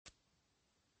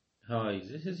Hi,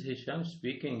 this is Hisham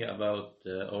speaking about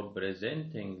or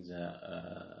presenting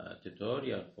the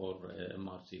tutorial for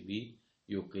MRCB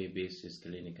UK basis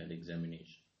clinical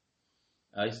examination.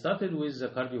 I started with the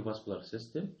cardiovascular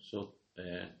system, so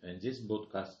in this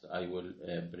podcast I will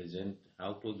present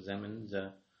how to examine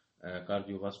the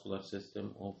cardiovascular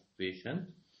system of patient,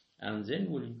 and then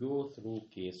we'll go through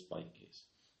case by case.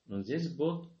 In this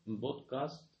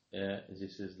podcast,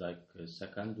 this is like a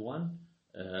second one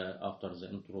after the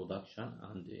introduction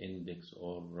and the index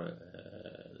or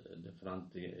different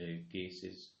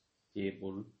cases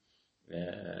table.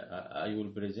 I will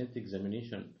present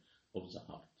examination of the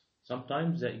heart.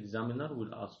 Sometimes the examiner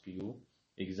will ask you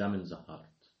examine the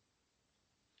heart.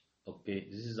 Okay,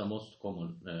 this is the most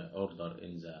common order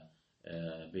in the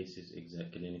basis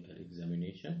clinical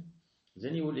examination.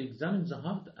 Then you will examine the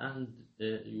heart and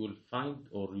you will find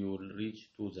or you will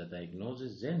reach to the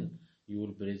diagnosis. Then you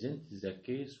will present the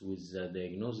case with the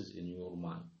diagnosis in your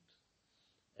mind.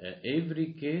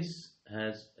 Every case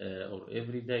has or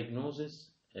every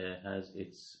diagnosis has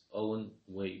its own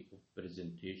way of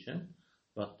presentation,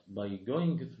 but by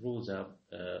going through the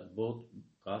both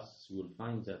casts, you will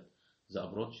find that the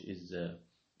approach is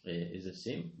the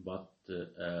same, but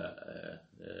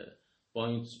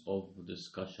points of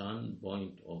discussion,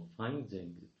 point of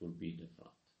finding, it will be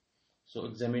different. So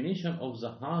examination of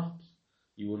the heart,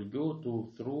 you will go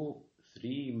through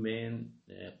three main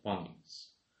points.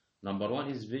 Number one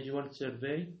is visual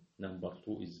survey. Number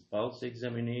two is pulse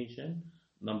examination.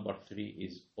 Number three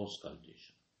is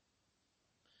auscultation.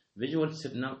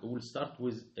 We'll start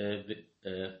with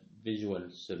visual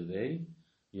survey.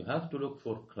 You have to look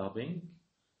for clubbing,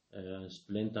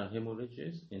 splinter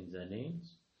hemorrhages in the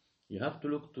names. You have to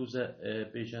look to the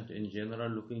patient in general,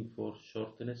 looking for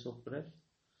shortness of breath,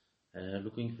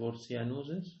 looking for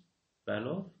cyanosis,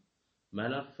 pallor,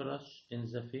 malar flush in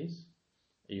the face.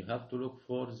 You have to look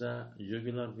for the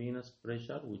jugular venous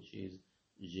pressure, which is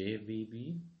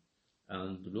JVB,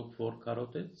 and look for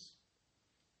carotids.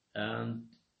 And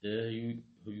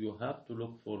you have to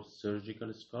look for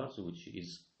surgical scars, which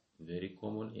is very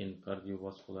common in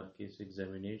cardiovascular case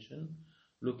examination,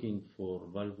 looking for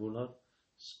valvular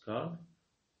scar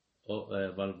or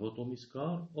valvotomy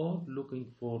scar, or looking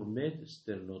for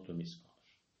mid-sternotomy scar.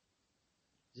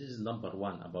 This is number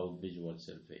one about visual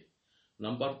survey.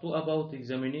 Number two, about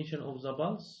examination of the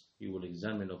pulse. You will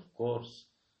examine, of course,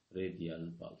 radial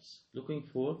pulse, looking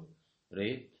for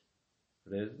rate,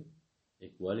 rhythm,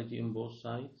 equality in both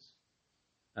sides,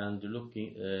 and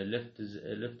looking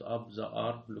lift up the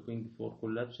arm, looking for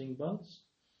collapsing pulse,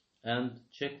 and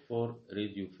check for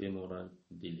radiofemoral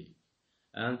delay.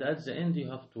 And at the end, you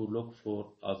have to look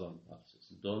for other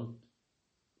pulses. Don't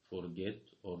forget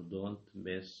or don't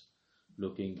miss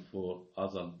looking for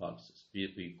other pulses,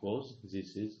 because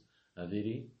this is a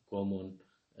very common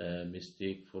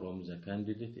mistake from the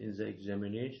candidate in the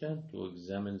examination, to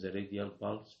examine the radial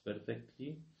pulse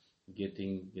perfectly,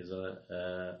 getting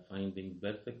the finding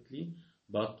perfectly,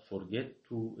 but forget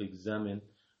to examine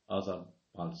other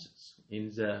pulses.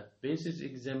 In the basis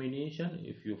examination,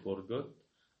 if you forgot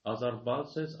other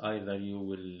pulses, either you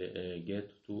will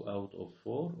get 2 out of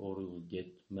 4, or you will get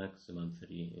maximum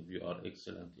 3 if you are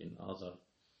excellent in other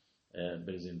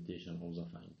presentation of the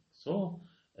findings. So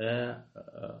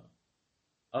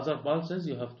other pulses,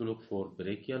 you have to look for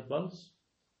brachial pulse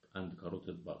and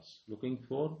carotid pulse, looking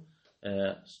for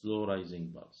slow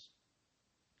rising pulse.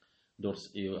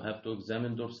 You have to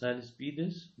examine dorsalis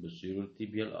pedis, posterior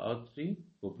tibial artery,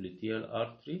 popliteal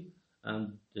artery,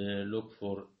 and look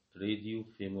for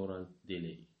radiofemoral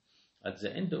delay. At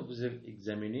the end of the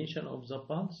examination of the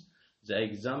pulse, the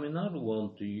examiner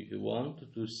want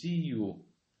to see you,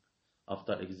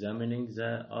 after examining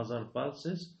the other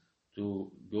pulses, to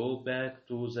go back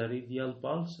to the radial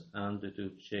pulse and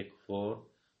to check for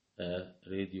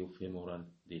radiofemoral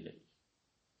delay.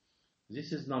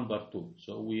 This is number two.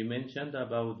 So we mentioned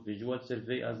about visual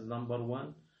survey as number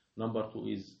one. Number two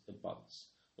is the pulse.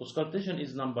 Auscultation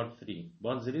is number three,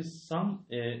 but there is some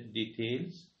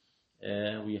details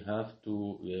we have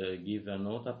to give a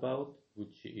note about,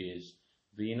 which is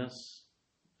venous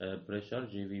pressure,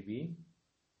 JVB,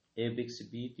 apex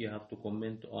beat, you have to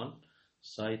comment on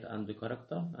site and the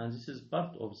character, and this is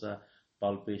part of the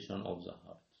palpation of the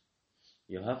heart.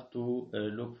 You have to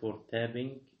look for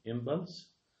tapping impulse,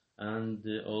 and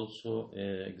also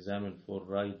examine for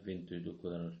right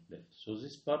ventricular left. So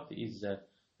this part is the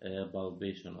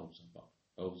palpation of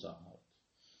the heart.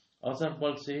 Other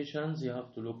pulsations, you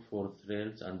have to look for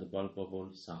thrills and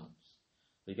palpable sounds.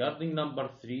 Regarding number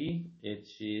three, it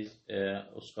is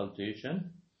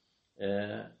auscultation.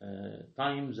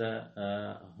 Time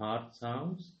the heart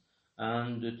sounds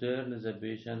and turn the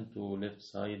patient to left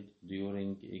side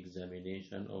during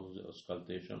examination of the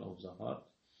auscultation of the heart,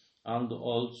 and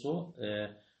also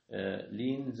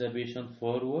lean the patient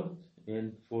forward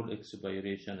in full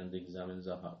expiration and examine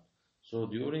the heart. So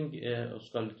during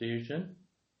auscultation,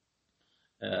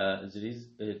 there is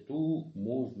two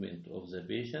movement of the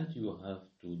patient you have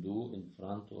to do in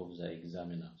front of the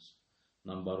examiners.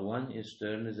 Number one is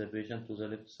turn the patient to the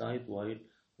left side while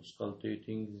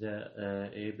auscultating the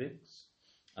apex,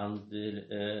 and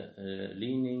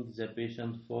leaning the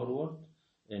patient forward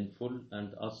in full,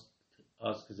 and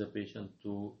ask the patient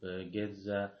to get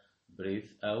the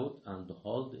breath out and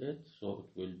hold it, so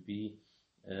it will be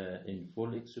in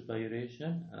full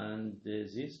expiration, and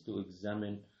this to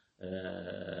examine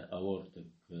aortic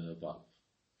valve.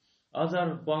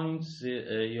 Other points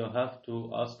you have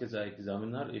to ask the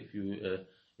examiner if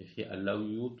he allow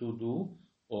you to do,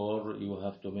 or you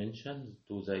have to mention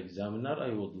to the examiner, I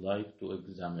would like to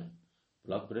examine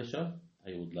blood pressure,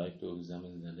 I would like to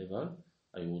examine the liver,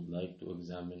 I would like to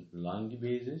examine lung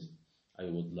bases, I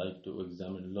would like to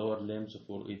examine lower limbs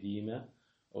for edema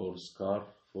or scar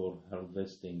for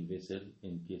harvesting vessel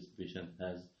in case patient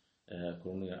has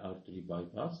coronary artery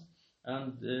bypass,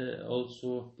 and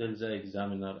also tell the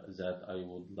examiner that I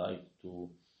would like to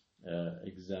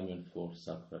examine for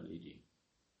sacral edema.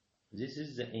 This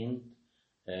is the end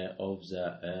of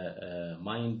the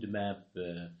mind map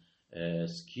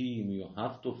scheme you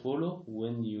have to follow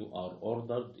when you are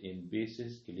ordered in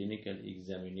basis clinical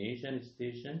examination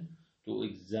station to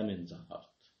examine the heart.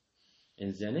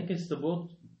 In the next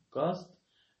podcast,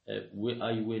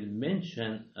 I will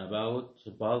mention about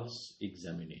pulse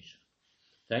examination.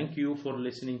 Thank you for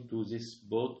listening to this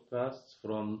podcast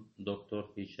from Dr.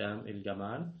 Hisham El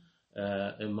Gamal,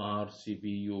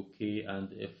 MRCB UK and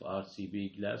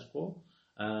FRCB Glasgow,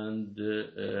 and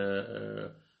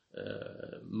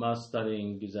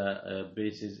mastering the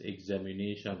basis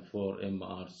examination for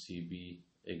MRCB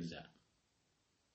exam.